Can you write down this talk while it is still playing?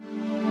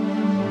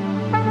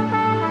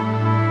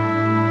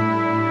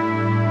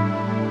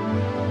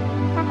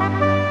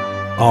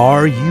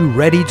Are you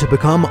ready to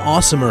become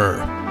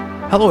awesomer?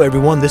 Hello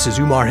everyone, this is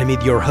Umar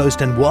Hamid, your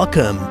host, and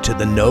welcome to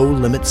the No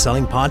Limit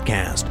Selling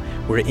Podcast,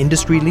 where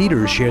industry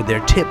leaders share their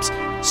tips,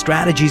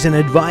 strategies, and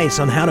advice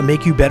on how to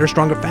make you better,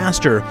 stronger,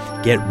 faster.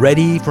 Get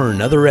ready for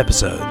another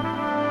episode.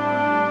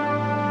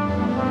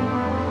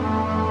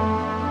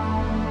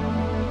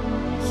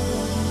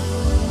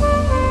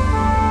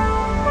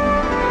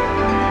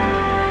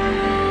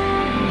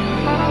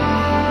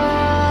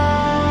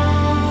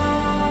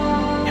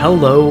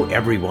 Hello,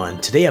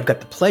 everyone. Today I've got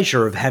the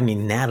pleasure of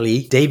having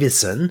Natalie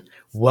Davison.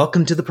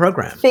 Welcome to the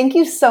program. Thank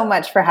you so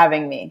much for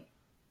having me.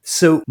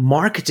 So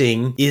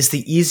marketing is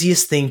the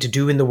easiest thing to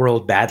do in the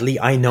world badly.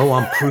 I know,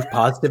 I'm proof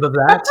positive of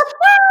that.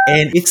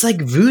 And it's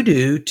like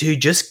voodoo to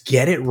just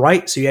get it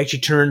right so you actually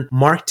turn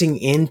marketing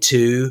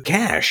into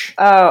cash.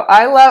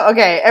 Oh,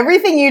 okay,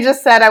 everything you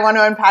just said, I want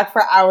to unpack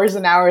for hours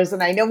and hours,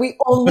 and I know we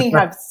only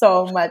have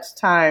so much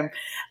time.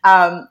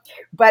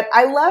 But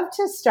I love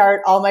to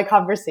start all my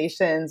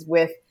conversations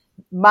with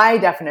my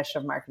definition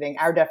of marketing,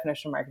 our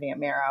definition of marketing at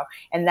Miro,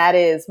 and that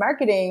is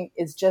marketing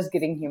is just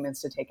getting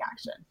humans to take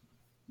action.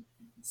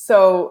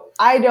 So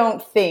I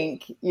don't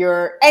think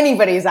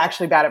anybody is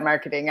actually bad at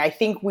marketing. I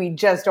think we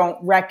just don't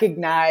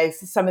recognize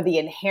some of the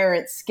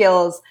inherent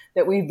skills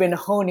that we've been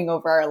honing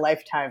over our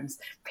lifetimes.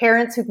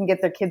 Parents who can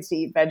get their kids to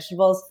eat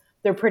vegetables,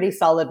 they're pretty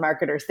solid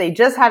marketers. They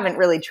just haven't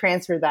really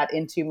transferred that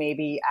into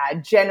maybe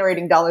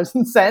generating dollars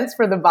and cents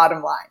for the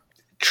bottom line.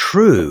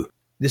 True.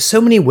 There's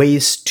so many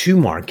ways to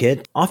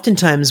market.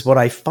 Oftentimes what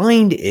I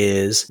find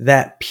is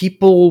that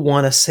people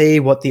want to say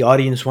what the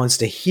audience wants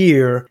to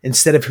hear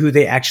instead of who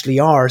they actually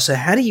are. So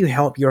how do you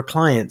help your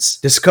clients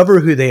discover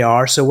who they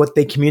are so what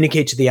they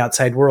communicate to the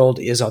outside world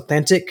is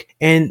authentic?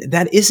 And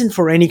that isn't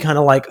for any kind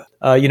of like,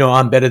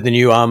 I'm better than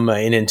you, I'm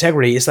in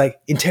integrity. It's like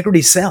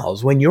integrity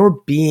sells. When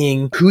you're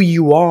being who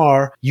you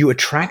are, you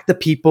attract the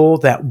people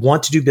that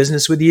want to do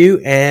business with you,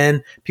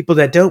 and people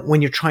that don't.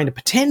 When you're trying to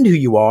pretend who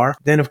you are,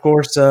 then of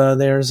course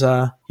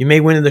you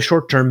may win in the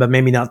short term, but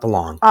maybe not the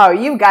long. Oh,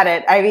 you got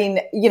it. I mean,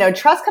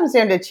 trust comes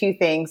down to two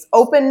things: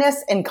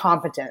 openness and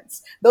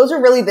competence. Those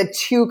are really the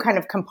two kind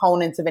of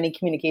components of any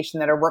communication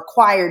that are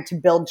required to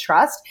build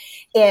trust.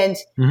 And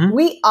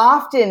we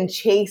often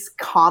chase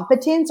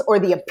competence or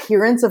the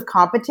appearance of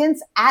competence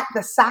at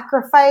the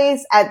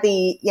sacrifice, at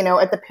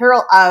the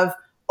peril of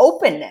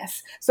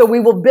openness. So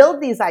we will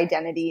build these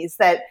identities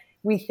that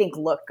we think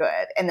look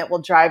good and that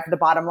will drive the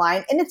bottom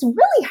line. And it's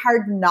really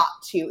hard not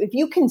to. If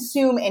you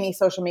consume any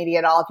social media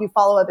at all, if you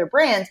follow other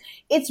brands,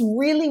 it's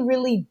really,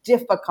 really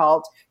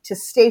difficult to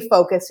stay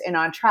focused and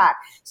on track.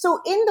 So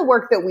in the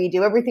work that we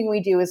do, everything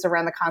we do is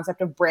around the concept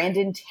of brand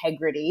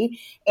integrity.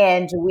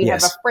 And we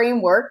have a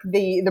framework,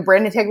 the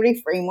brand integrity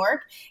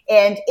framework.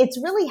 And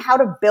it's really how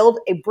to build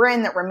a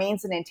brand that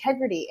remains in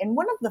integrity. And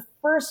one of the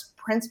first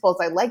principles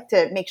I like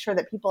to make sure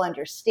that people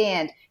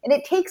understand, and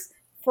it takes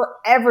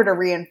forever to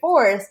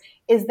reinforce,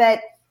 is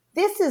that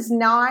this is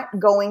not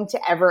going to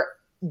ever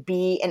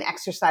be an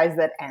exercise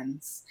that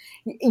ends.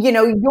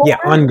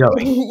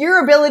 Ongoing.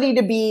 Your ability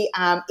to be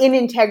in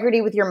integrity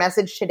with your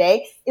message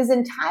today is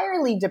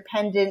entirely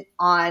dependent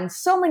on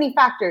so many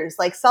factors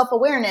like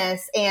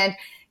self-awareness and,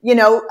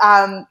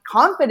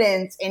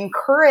 confidence and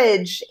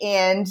courage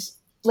and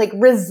like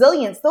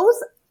resilience.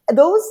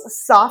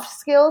 Those soft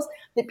skills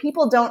that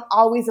people don't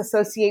always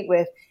associate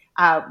with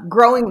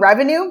growing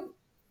revenue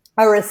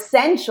are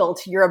essential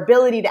to your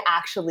ability to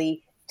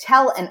actually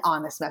tell an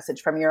honest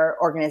message from your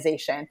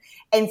organization.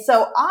 And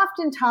so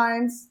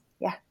oftentimes,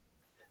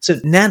 So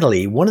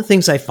Natalie, one of the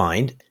things I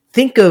find,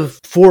 think of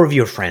 4 of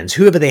your friends,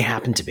 whoever they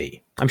happen to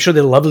be. I'm sure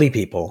they're lovely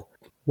people.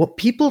 What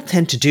people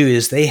tend to do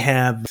is they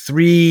have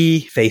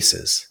 3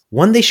 faces.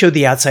 One they show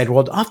the outside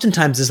world.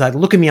 Oftentimes it's like,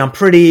 look at me, I'm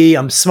pretty,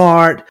 I'm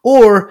smart,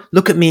 or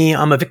look at me,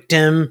 I'm a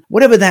victim,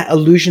 whatever that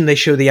illusion they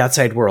show the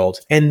outside world.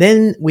 And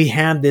then we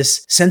have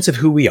this sense of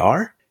who we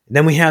are.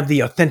 Then we have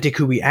the authentic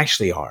who we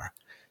actually are.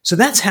 So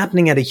that's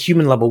happening at a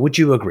human level. Would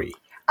you agree?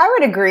 I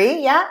would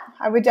agree. Yeah,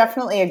 I would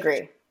definitely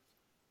agree.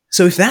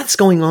 So if that's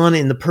going on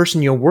in the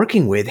person you're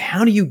working with,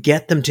 how do you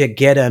get them to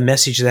get a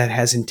message that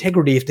has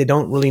integrity if they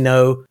don't really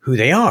know who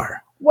they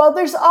are? Well,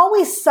 there's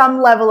always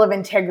some level of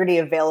integrity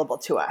available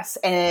to us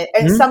and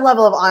some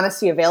level of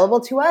honesty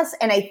available to us.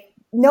 And I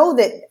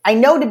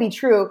know to be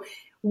true,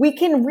 we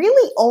can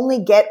really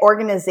only get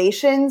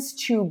organizations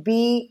to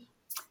be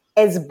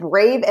as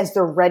brave as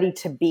they're ready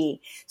to be.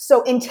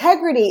 So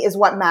integrity is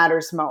what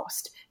matters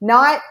most,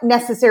 not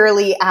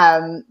necessarily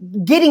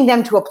getting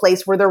them to a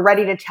place where they're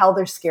ready to tell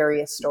their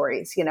scariest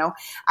stories. And we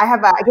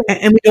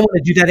don't want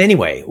to do that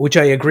anyway, which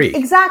I agree.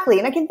 Exactly.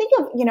 And I can think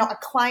of, a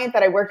client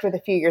that I worked with a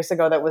few years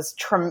ago that was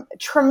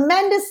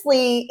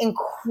tremendously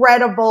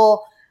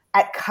incredible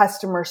at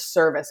customer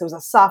service. It was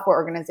a software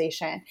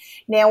organization.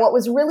 Now, what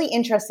was really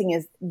interesting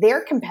is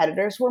their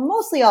competitors were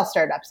mostly all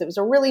startups. It was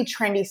a really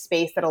trendy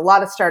space that a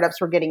lot of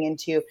startups were getting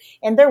into,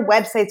 and their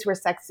websites were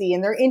sexy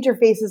and their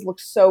interfaces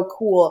looked so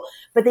cool,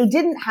 but they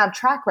didn't have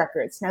track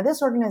records. Now,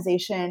 this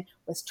organization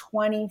was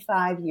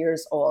 25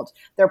 years old.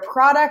 Their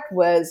product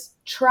was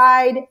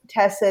tried,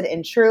 tested,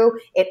 and true.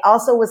 It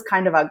also was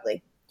kind of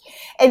ugly.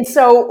 And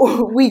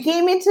so we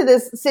came into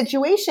this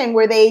situation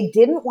where they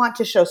didn't want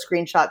to show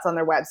screenshots on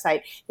their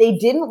website. They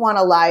didn't want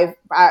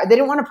they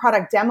didn't want a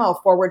product demo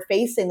forward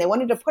facing. They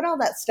wanted to put all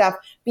that stuff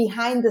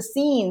behind the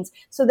scenes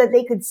so that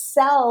they could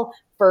sell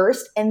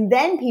first, and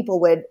then people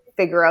would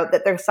figure out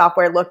that their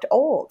software looked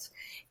old.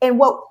 And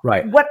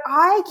what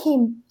I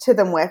came to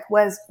them with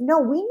was, no,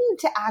 we need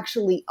to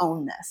actually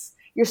own this.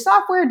 Your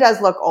software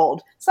does look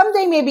old.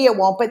 Someday maybe it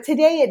won't, but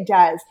today it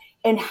does.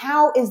 And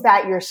how is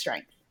that your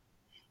strength?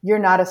 You're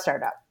not a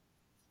startup.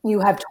 You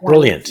have 20,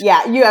 brilliant.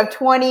 Yeah, you have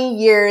 20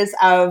 years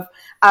of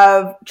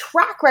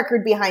track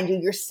record behind you.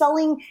 You're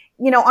selling,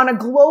 on a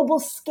global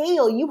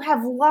scale. You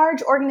have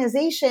large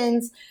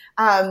organizations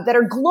that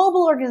are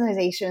global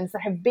organizations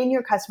that have been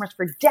your customers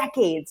for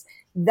decades.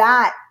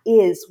 That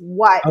is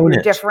what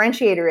your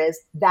differentiator is.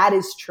 That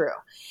is true.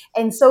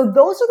 And so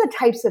those are the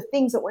types of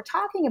things that we're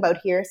talking about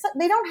here. So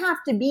they don't have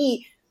to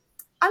be.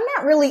 I'm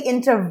not really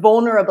into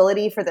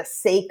vulnerability for the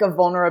sake of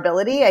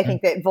vulnerability. I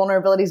think that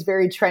vulnerability is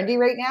very trendy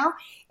right now.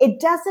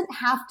 It doesn't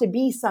have to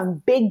be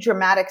some big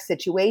dramatic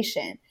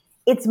situation.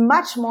 It's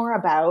much more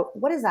about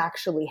what is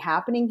actually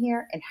happening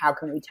here and how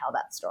can we tell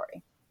that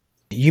story.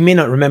 You may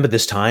not remember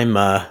this time.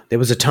 There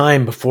was a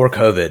time before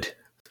COVID.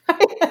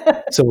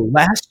 So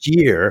last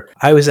year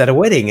I was at a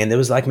wedding and there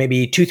was like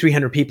maybe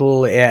 200-300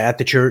 people at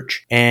the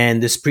church,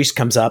 and this priest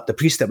comes up. The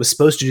priest that was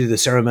supposed to do the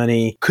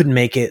ceremony couldn't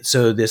make it.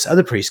 So this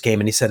other priest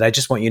came and he said, I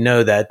just want you to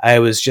know that I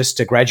was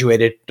just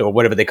graduated, or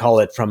whatever they call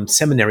it, from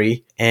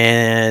seminary,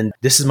 and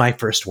this is my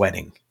first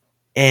wedding.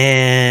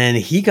 And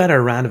he got a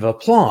round of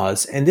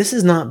applause. And this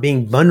is not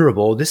being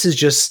vulnerable. This is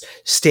just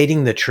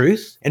stating the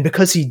truth. And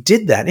because he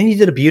did that, and he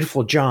did a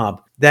beautiful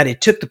job, that it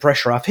took the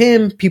pressure off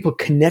him. People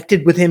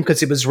connected with him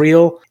because it was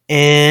real.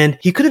 And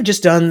he could have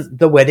just done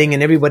the wedding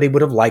and everybody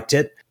would have liked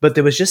it. But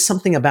there was just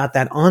something about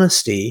that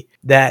honesty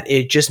that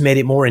it just made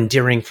it more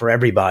endearing for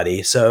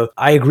everybody. So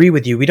I agree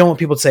with you. We don't want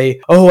people to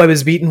say, oh, I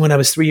was beaten when I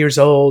was 3 years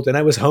old and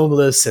I was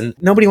homeless. And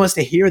nobody wants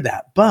to hear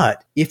that.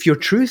 But if your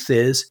truth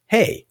is,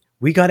 hey,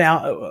 we got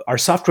out, our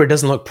software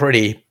doesn't look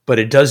pretty, but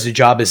it does the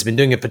job. It's been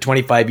doing it for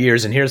 25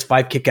 years, and here's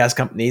 5 kick-ass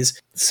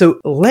companies. So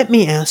let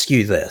me ask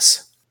you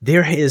this.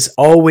 There has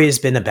always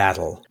been a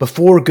battle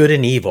before good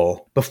and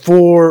evil.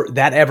 Before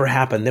that ever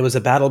happened, there was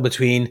a battle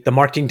between the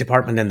marketing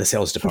department and the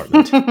sales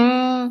department.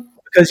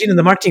 Because,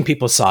 the marketing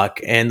people suck,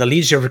 and the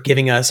leads you're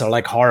giving us are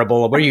like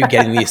horrible. Where are you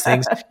getting these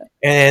things?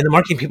 And the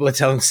marketing people are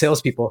telling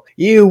salespeople,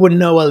 you wouldn't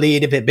know a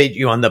lead if it bit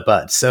you on the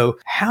butt. So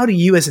how do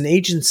you as an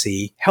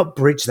agency help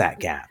bridge that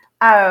gap?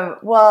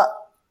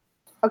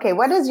 Okay.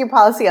 What is your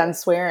policy on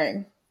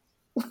swearing?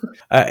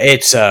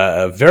 It's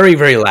very,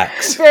 very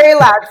lax. Very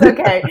lax.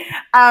 Okay.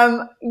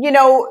 The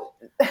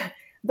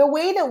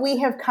way that we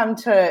have come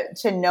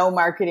to know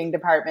marketing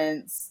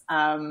departments,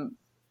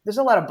 there's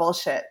a lot of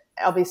bullshit.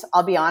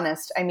 I'll be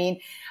honest. I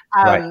mean,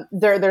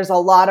 there's a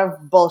lot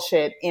of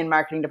bullshit in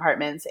marketing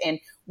departments, and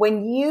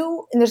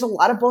there's a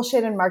lot of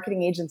bullshit in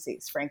marketing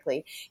agencies,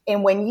 frankly.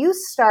 And when you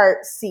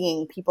start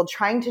seeing people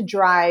trying to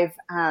drive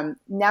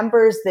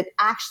numbers that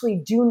actually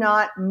do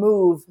not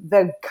move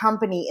the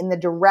company in the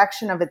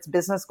direction of its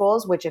business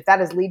goals, which if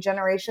that is lead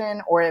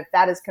generation or if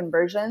that is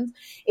conversions,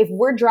 if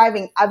we're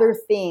driving other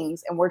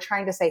things and we're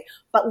trying to say,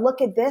 but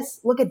look at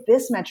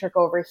this metric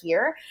over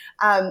here,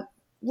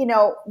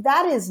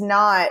 that is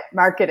not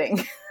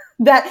marketing.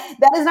 That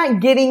is not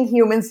getting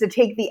humans to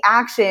take the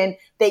action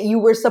that you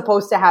were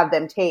supposed to have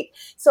them take.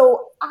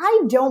 So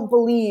I don't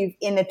believe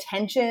in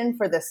attention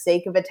for the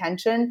sake of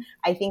attention.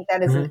 I think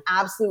that is an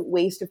absolute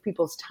waste of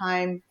people's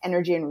time,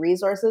 energy, and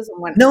resources.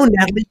 No,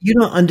 Natalie, you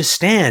don't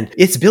understand.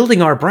 It's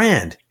building our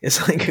brand.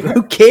 It's like,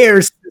 who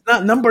cares? There's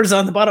not numbers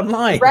on the bottom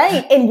line.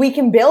 Right. And we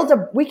can build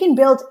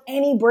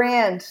any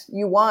brand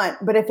you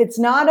want, but if it's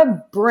not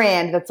a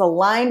brand that's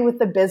aligned with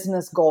the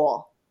business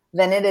goal,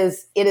 then it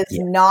is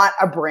not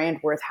a brand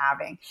worth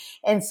having.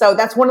 And so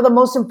that's one of the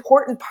most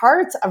important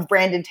parts of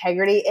brand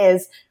integrity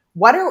is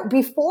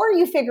before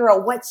you figure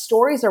out what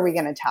stories are we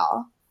going to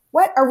tell,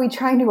 what are we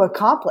trying to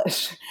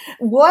accomplish?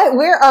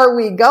 Where are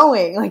we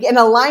going? Like an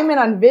alignment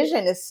on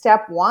vision is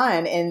step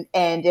one. And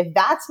if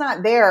that's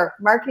not there,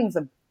 marketing's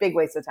a big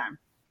waste of time.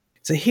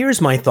 So here's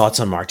my thoughts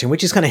on marketing,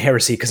 which is kind of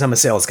heresy because I'm a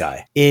sales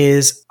guy,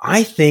 is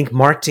I think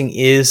marketing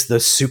is the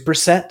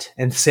superset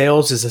and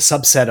sales is a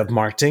subset of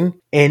marketing.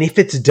 And if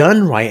it's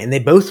done right and they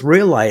both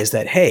realize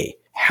that, hey,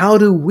 how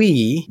do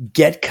we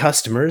get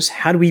customers?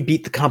 How do we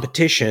beat the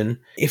competition?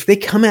 If they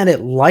come at it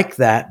like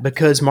that,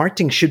 because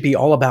marketing should be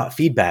all about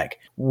feedback.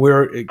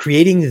 We're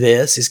creating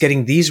this, it's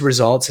getting these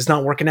results, it's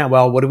not working out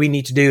well. What do we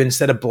need to do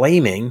instead of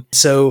blaming?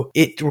 So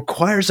it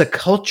requires a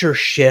culture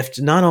shift,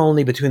 not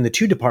only between the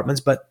two departments,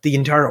 but the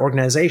entire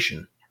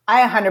organization.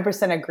 I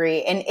 100%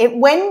 agree.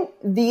 And when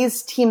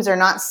these teams are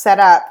not set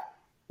up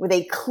with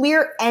a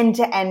clear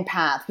end-to-end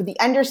path, with the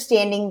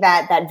understanding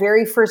that that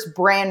very first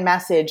brand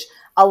message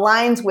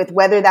aligns with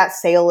whether that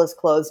sale is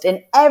closed,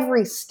 and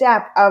every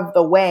step of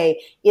the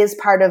way is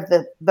part of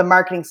the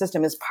marketing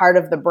system, is part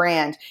of the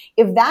brand.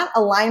 If that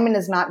alignment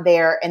is not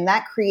there and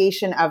that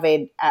creation of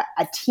a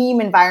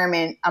team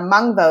environment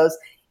among those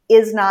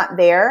is not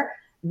there,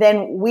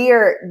 then we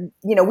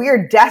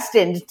are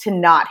destined to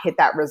not hit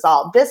that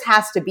result. This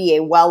has to be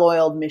a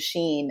well-oiled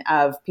machine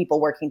of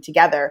people working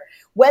together.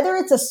 Whether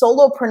it's a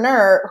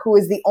solopreneur who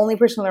is the only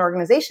person in the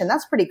organization,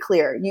 that's pretty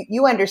clear.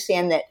 You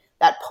understand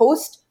that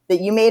post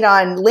that you made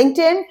on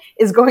LinkedIn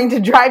is going to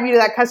drive you to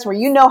that customer.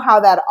 You know how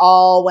that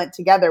all went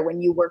together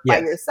when you work by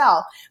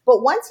yourself.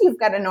 But once you've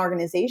got an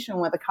organization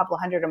with a couple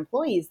hundred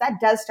employees,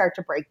 that does start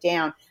to break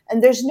down.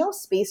 And there's no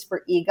space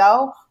for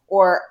ego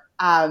or,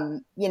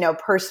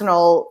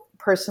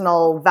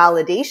 personal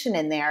validation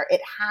in there.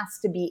 It has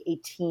to be a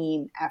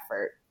team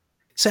effort.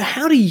 So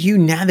how do you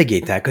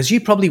navigate that? Because you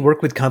probably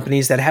work with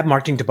companies that have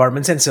marketing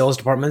departments and sales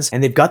departments,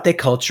 and they've got their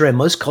culture, and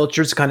most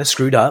cultures kind of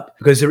screwed up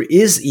because there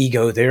is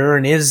ego there,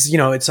 and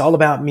it's all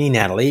about me,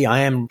 Natalie. I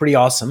am pretty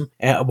awesome.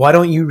 Why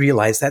don't you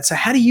realize that? So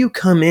how do you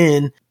come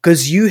in?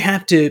 Because you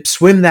have to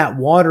swim that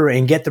water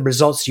and get the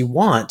results you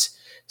want.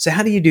 So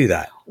how do you do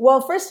that?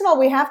 Well, first of all,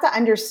 we have to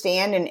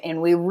understand,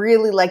 and we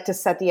really like to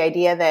set the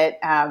idea that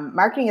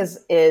marketing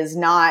is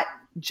not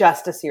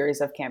just a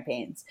series of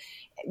campaigns.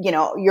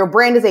 Your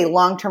brand is a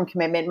long-term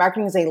commitment.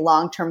 Marketing is a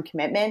long-term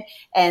commitment.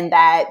 And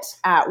that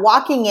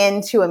walking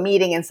into a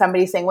meeting and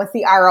somebody saying, what's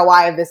the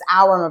ROI of this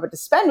hour I'm about to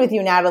spend with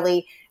you,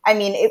 Natalie? I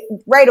mean,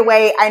 right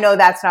away, I know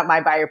that's not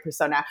my buyer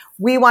persona.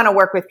 We want to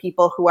work with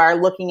people who are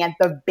looking at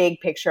the big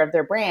picture of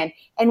their brand.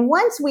 And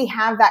once we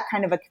have that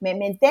kind of a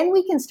commitment, then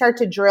we can start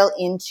to drill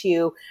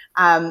into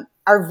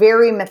our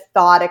very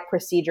methodic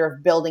procedure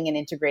of building an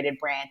integrated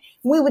brand.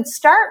 We would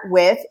start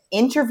with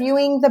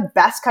interviewing the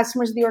best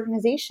customers of the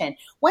organization.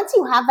 Once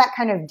you have that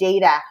kind of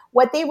data,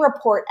 what they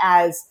report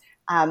as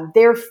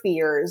their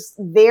fears,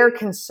 their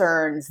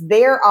concerns,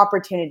 their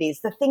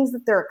opportunities, the things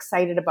that they're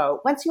excited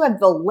about. Once you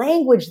have the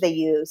language they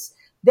use,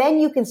 then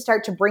you can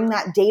start to bring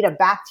that data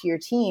back to your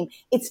team.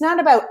 It's not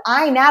about,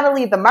 I,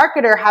 Natalie, the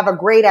marketer, have a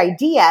great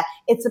idea.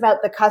 It's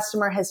about the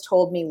customer has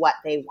told me what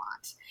they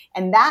want.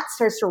 And that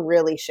starts to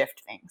really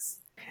shift things.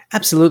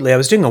 Absolutely. I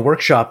was doing a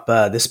workshop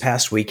this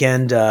past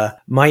weekend.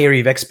 My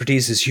area of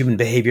expertise is human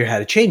behavior, how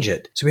to change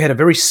it. So we had a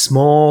very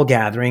small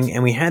gathering,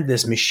 and we had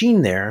this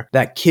machine there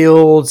that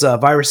kills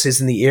viruses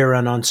in the air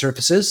and on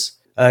surfaces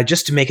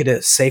just to make it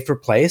a safer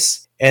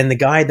place. And the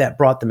guy that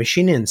brought the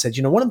machine in said,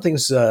 one of the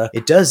things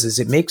it does is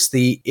it makes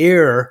the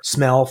air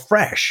smell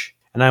fresh.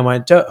 And I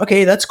went,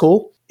 okay, that's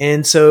cool.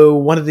 And so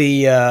one of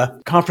the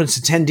workshop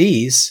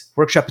attendees,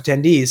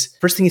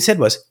 first thing he said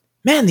was,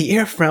 man, the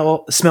air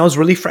smells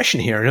really fresh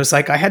in here. And it was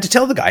like, I had to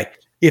tell the guy,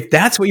 if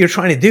that's what you're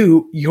trying to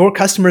do, your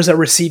customers are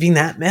receiving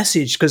that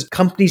message, because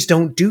companies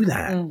don't do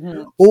that.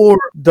 Mm-hmm. Or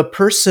the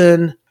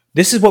person,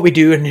 this is what we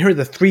do, and here are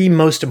the 3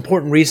 most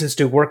important reasons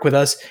to work with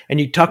us. And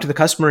you talk to the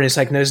customer, and it's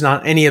like, no, there's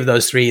not any of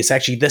those 3. It's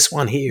actually this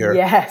one here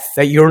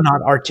that you're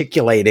not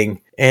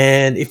articulating.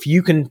 And if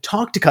you can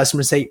talk to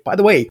customers and say, by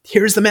the way,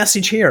 here's the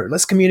message here.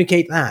 Let's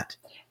communicate that.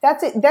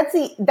 That's it.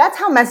 That's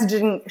how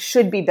messaging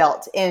should be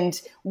built.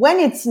 And when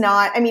it's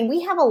not,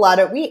 we have a lot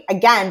of,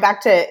 again,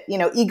 back to,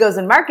 egos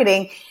and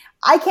marketing.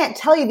 I can't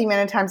tell you the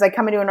amount of times I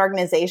come into an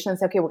organization and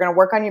say, okay, we're going to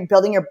work on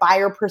building your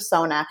buyer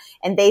persona.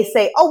 And they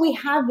say, oh, we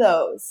have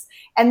those.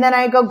 And then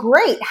I go,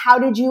 great. How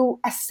did you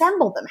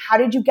assemble them? How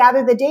did you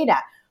gather the data?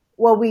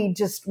 Well, we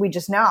just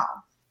know.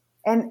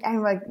 And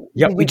I'm like,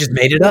 we just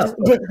made it up.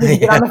 Did you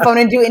get on the phone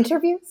and do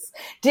interviews?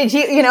 Did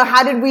you,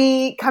 how did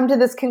we come to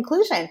this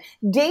conclusion?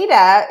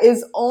 Data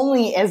is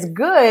only as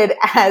good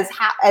as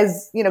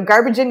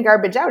garbage in,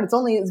 garbage out. It's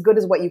only as good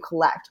as what you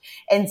collect.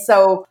 And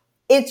so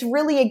it's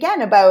really,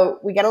 again,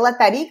 about, we got to let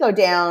that ego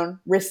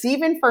down,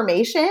 receive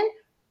information,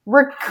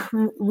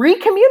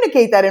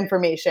 recommunicate that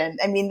information.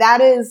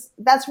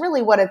 That's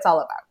really what it's all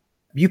about.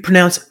 You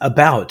pronounce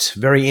about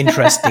very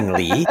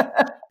interestingly.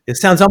 It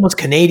sounds almost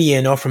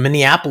Canadian, or from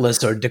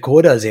Minneapolis or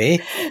Dakotas, eh?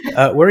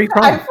 Where are you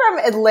from? I'm from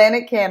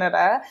Atlantic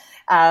Canada,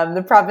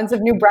 the province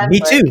of New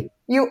Brunswick. Me too.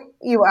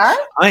 You are?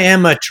 I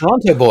am a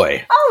Toronto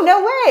boy. Oh,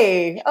 no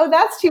way. Oh,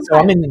 that's too So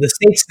I'm in the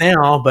States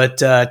now, but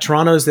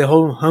Toronto's the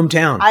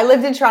hometown. I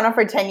lived in Toronto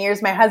for 10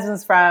 years. My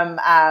husband's from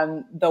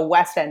the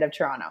west end of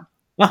Toronto.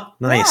 Oh,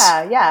 nice.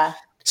 Yeah.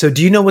 So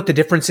do you know what the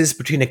difference is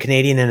between a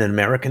Canadian and an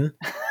American?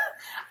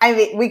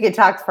 We could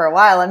talk for a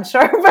while, I'm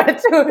sure,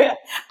 but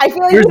I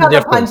feel like you have a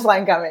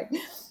punchline coming.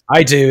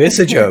 I do. It's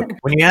a joke.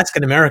 When you ask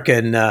an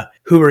American,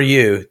 who are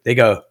you? They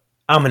go,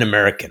 I'm an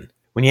American.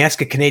 When you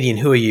ask a Canadian,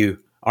 who are you?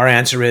 Our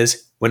answer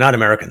is, we're not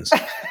Americans.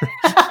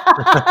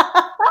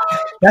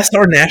 That's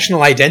our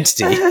national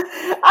identity.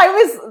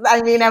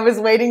 I was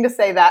waiting to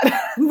say that.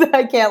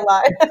 I can't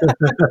lie.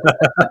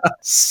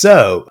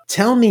 So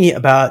tell me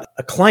about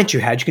a client you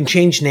had. You can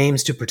change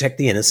names to protect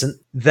the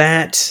innocent.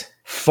 That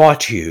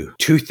fought you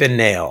tooth and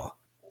nail.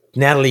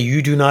 Natalie,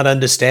 you do not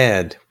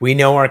understand. We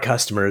know our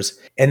customers.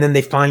 And then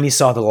they finally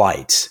saw the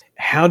light.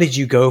 How did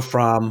you go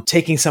from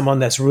taking someone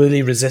that's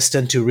really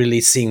resistant to really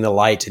seeing the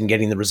light and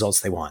getting the results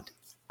they want?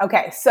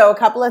 Okay, so a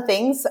couple of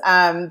things.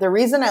 The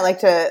reason I like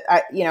to,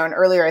 and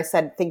earlier I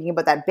said thinking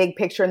about that big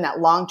picture and that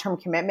long-term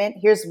commitment,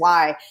 here's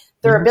why.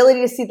 Their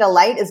ability to see the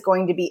light is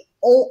going to be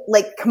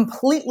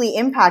completely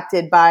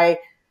impacted by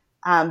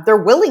their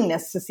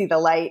willingness to see the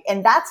light.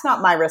 And that's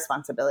not my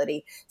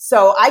responsibility.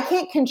 So I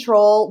can't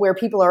control where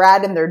people are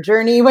at in their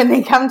journey when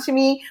they come to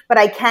me, but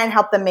I can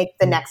help them make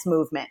the next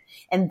movement.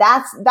 And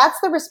that's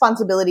the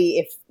responsibility.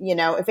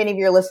 If any of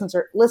your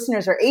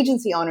listeners are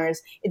agency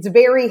owners, it's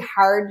very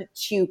hard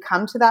to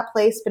come to that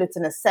place, but it's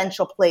an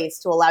essential place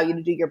to allow you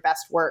to do your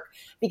best work.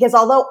 Because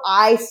although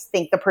I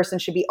think the person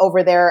should be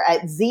over there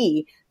at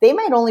Z, they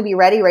might only be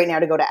ready right now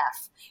to go to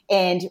F.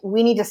 And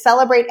we need to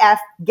celebrate F,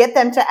 get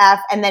them to F,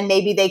 and then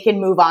maybe they can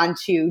move on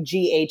to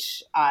G,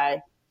 H,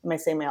 I. Am I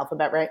saying my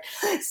alphabet right?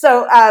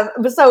 So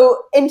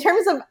in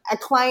terms of a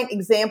client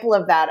example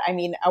of that, I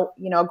mean,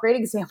 a great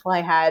example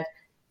I had,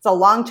 it's a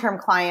long-term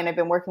client I've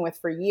been working with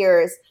for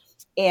years.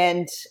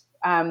 And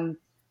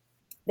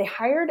they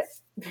hired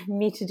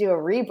me to do a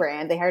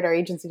rebrand. They hired our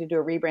agency to do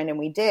a rebrand, and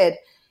we did.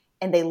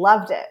 And they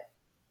loved it.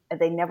 And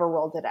they never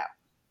rolled it out.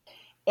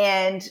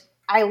 And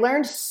I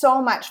learned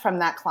so much from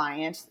that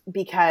client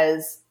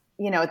because,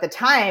 at the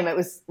time it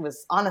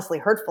was honestly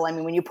hurtful. I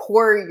mean, when you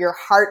pour your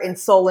heart and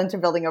soul into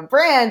building a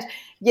brand,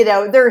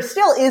 there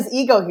still is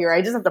ego here.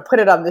 I just have to put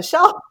it on the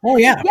shelf. Oh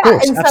yeah, of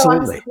course, and so absolutely. I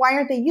was like, why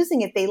aren't they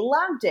using it? They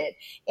loved it.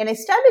 And I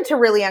started to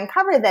really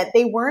uncover that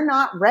they were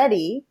not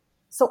ready.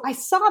 So I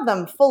saw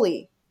them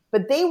fully,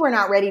 but they were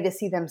not ready to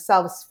see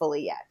themselves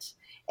fully yet.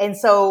 And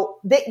so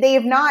they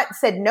have not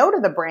said no to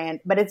the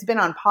brand, but it's been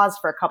on pause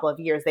for a couple of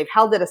years. They've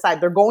held it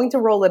aside. They're going to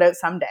roll it out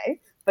someday,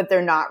 but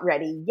they're not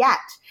ready yet.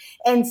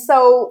 And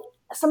so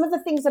some of the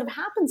things that have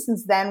happened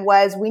since then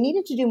was we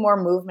needed to do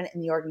more movement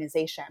in the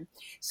organization.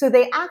 So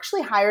they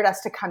actually hired us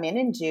to come in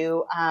and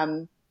do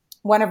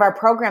one of our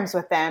programs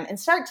with them and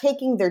start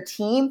taking their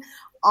team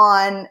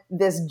on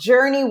this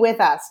journey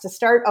with us to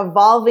start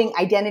evolving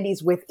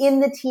identities within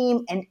the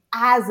team and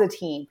as a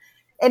team.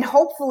 And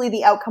hopefully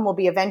the outcome will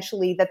be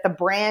eventually that the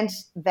brand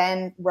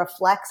then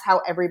reflects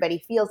how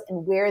everybody feels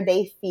and where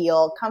they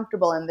feel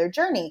comfortable in their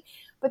journey.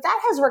 But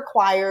that has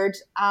required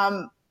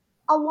a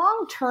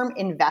long-term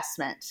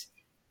investment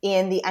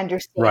in the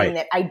understanding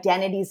that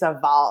identities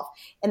evolve.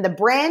 And the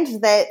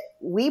brand that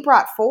we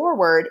brought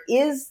forward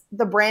is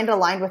the brand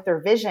aligned with their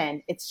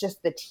vision. It's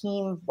just the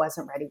team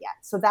wasn't ready yet.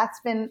 So that's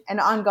been an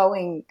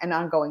ongoing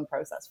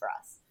process for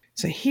us.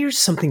 So here's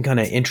something kind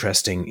of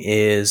interesting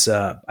is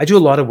I do a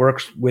lot of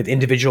work with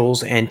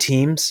individuals and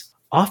teams.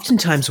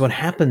 Oftentimes what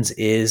happens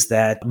is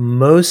that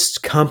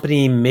most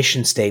company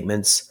mission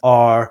statements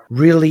are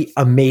really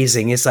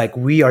amazing. It's like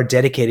we are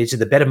dedicated to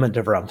the betterment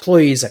of our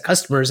employees, our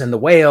customers, and the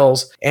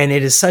whales. And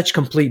it is such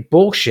complete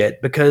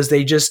bullshit because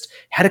they just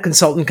had a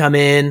consultant come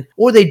in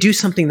or they do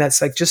something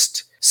that's like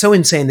just so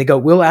insane. They go,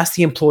 we'll ask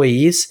the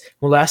employees,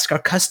 we'll ask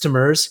our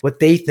customers what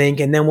they think,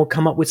 and then we'll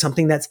come up with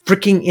something that's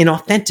freaking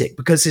inauthentic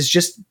because it's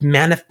just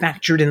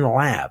manufactured in the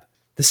lab.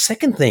 The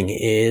second thing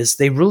is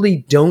they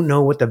really don't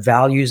know what the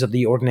values of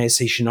the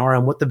organization are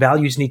and what the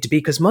values need to be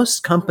because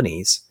most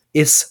companies,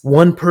 it's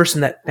one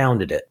person that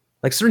founded it.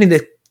 Like certainly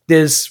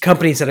there's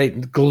companies that are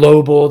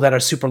global, that are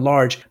super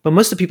large, but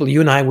most of the people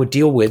you and I would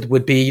deal with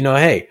would be,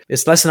 hey,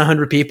 it's less than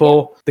 100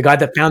 people. The guy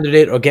that founded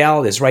it or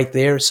gal is right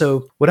there.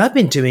 So what I've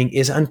been doing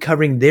is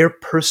uncovering their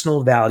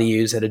personal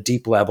values at a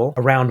deep level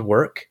around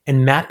work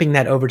and mapping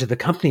that over to the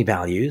company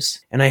values.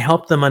 And I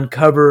help them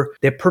uncover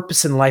their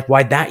purpose in life,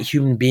 why that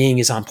human being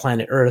is on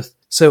planet Earth.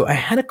 So I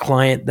had a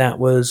client that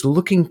was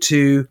looking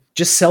to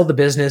just sell the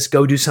business,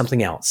 go do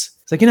something else.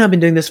 It's like, I've been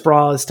doing this for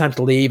all, it's time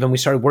to leave. And we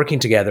started working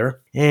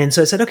together. And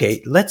so I said,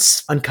 okay,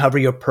 let's uncover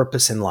your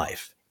purpose in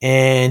life.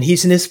 And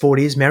he's in his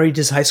 40s, married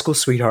his high school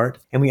sweetheart.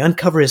 And we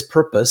uncover his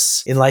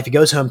purpose in life. He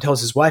goes home,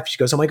 tells his wife, she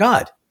goes, oh my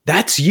God,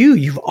 that's you.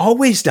 You've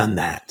always done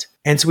that.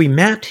 And so we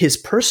mapped his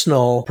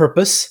personal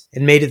purpose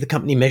and made it the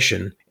company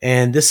mission.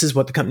 And this is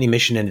what the company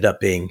mission ended up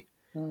being.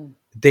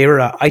 They were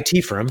an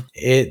IT firm.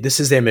 This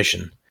is their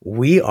mission.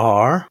 We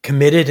are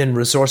committed and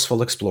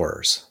resourceful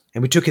explorers.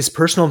 And we took his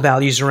personal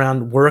values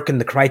around work and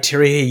the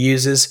criteria he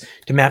uses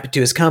to map it to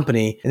his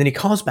company. And then he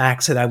calls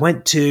back, said, I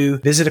went to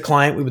visit a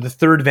client. We were the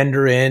third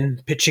vendor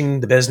in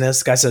pitching the business.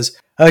 The guy says,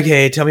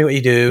 okay, tell me what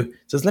you do. He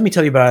says, let me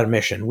tell you about our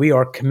mission. We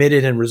are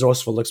committed and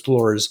resourceful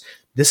explorers.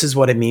 This is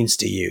what it means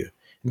to you.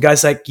 And the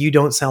guy's like, you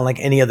don't sound like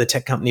any other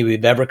tech company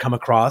we've ever come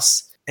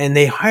across. And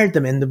they hired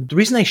them. And the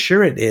reason I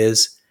share it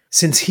is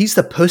since he's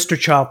the poster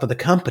child for the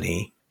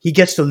company, he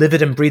gets to live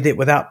it and breathe it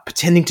without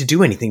pretending to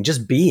do anything,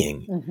 just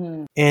being.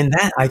 Mm-hmm. And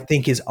that, I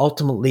think, is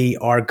ultimately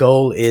our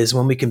goal is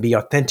when we can be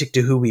authentic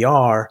to who we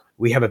are,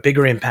 we have a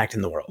bigger impact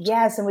in the world.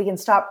 Yes, and we can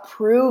stop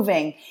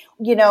proving.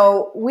 We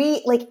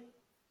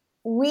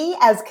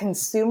as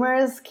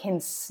consumers can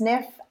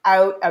sniff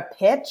out a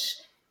pitch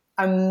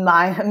a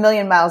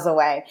million miles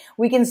away.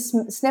 We can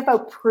sniff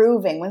out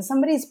proving. When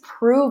somebody's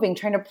trying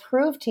to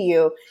prove to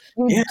you,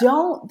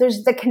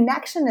 the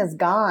connection is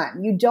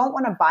gone. You don't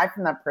want to buy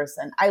from that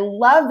person. I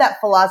love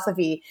that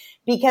philosophy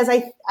because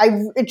I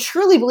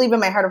truly believe in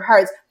my heart of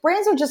hearts,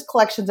 brands are just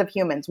collections of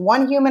humans,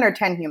 1 human or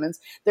 10 humans.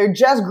 They're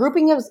just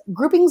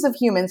groupings of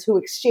humans who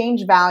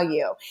exchange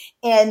value.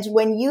 And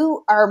when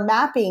you are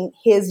mapping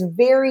his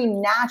very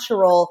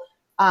natural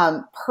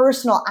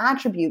personal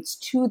attributes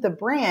to the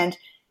brand,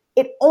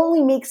 it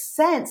only makes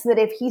sense that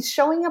if he's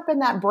showing up in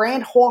that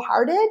brand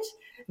wholehearted,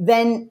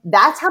 then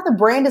that's how the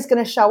brand is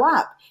going to show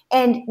up.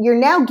 And you're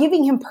now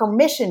giving him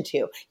permission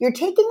to. You're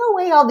taking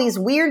away all these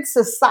weird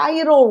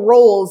societal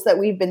roles that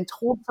we've been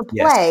told to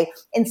play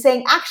and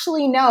saying,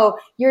 actually, no,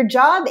 your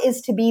job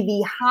is to be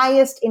the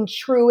highest and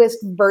truest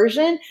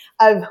version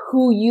of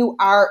who you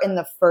are in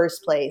the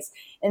first place.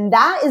 And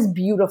that is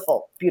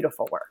beautiful,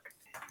 beautiful work.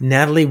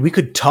 Natalie, we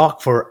could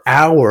talk for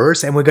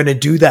hours, and we're going to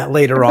do that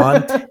later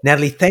on.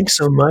 Natalie, thanks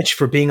so much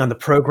for being on the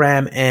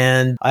program.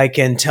 And I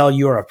can tell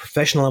you're a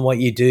professional in what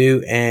you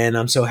do, and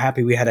I'm so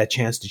happy we had a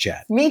chance to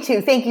chat. Me too.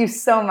 Thank you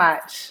so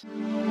much.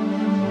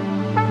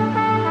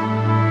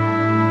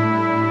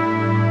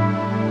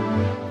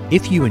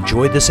 If you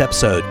enjoyed this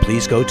episode,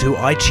 please go to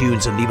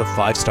iTunes and leave a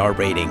 5-star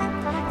rating.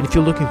 And if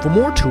you're looking for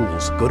more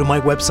tools, go to my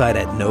website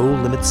at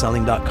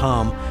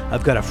nolimitselling.com.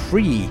 I've got a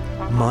free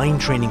mind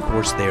training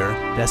course there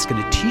that's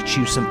going to teach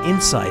you some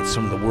insights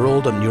from the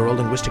world of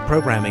neuro-linguistic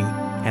programming,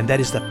 and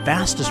that is the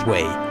fastest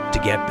way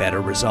to get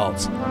better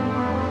results.